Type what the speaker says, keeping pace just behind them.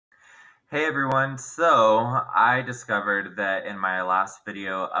Hey everyone, so I discovered that in my last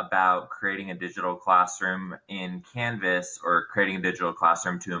video about creating a digital classroom in Canvas or creating a digital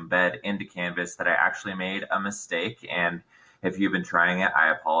classroom to embed into Canvas that I actually made a mistake. And if you've been trying it,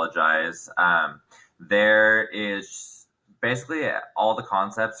 I apologize. There is basically all the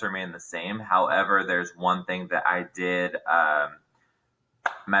concepts remain the same. However, there's one thing that I did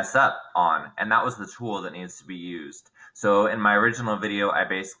mess up on, and that was the tool that needs to be used. So in my original video, I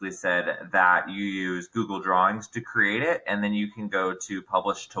basically said that you use Google Drawings to create it, and then you can go to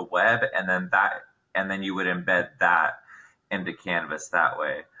publish to web, and then you would embed that into Canvas that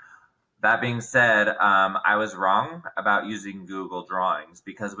way. That being said, I was wrong about using Google Drawings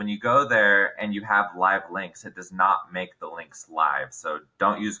because when you go there and you have live links, it does not make the links live. So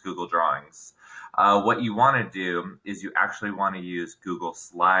don't use Google Drawings. What you want to do is you actually want to use Google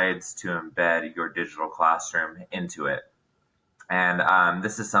Slides to embed your digital classroom into it. And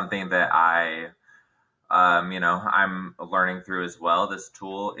this is something that I'm learning through as well. This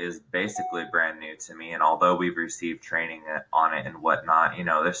tool is basically brand new to me, and although we've received training on it and whatnot,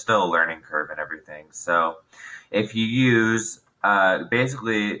 there's still a learning curve and everything. So if you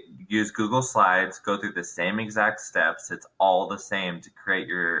basically use Google Slides, go through the same exact steps. It's all the same to create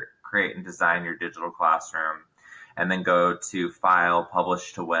and design your digital classroom, and then go to File,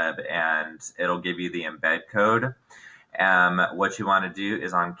 Publish to Web, and it'll give you the embed code. What you want to do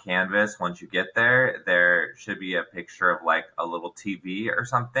is on Canvas, once you get there, there should be a picture of like a little TV or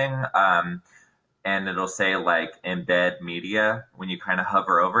something. And it'll say like embed media. When you kind of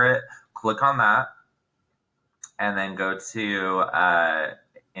hover over it, click on that and then go to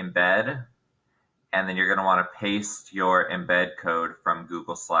embed. And then you're going to want to paste your embed code from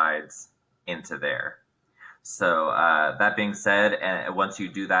Google Slides into there. So that being said, and once you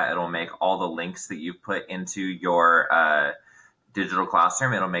do that, it'll make all the links that you've put into your digital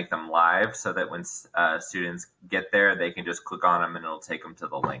classroom, it'll make them live so that when students get there, they can just click on them and it'll take them to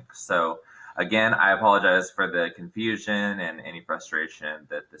the link. So again, I apologize for the confusion and any frustration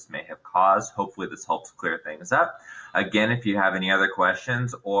that this may have caused. Hopefully this helps clear things up. Again, if you have any other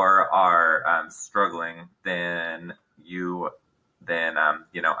questions or are struggling, then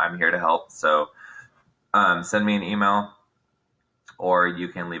I'm here to help. So send me an email, or you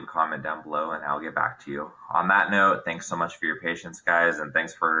can leave a comment down below and I'll get back to you. On that note, thanks so much for your patience, guys, and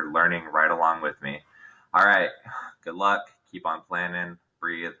thanks for learning right along with me. All right, good luck. Keep on planning.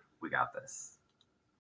 Breathe. We got this.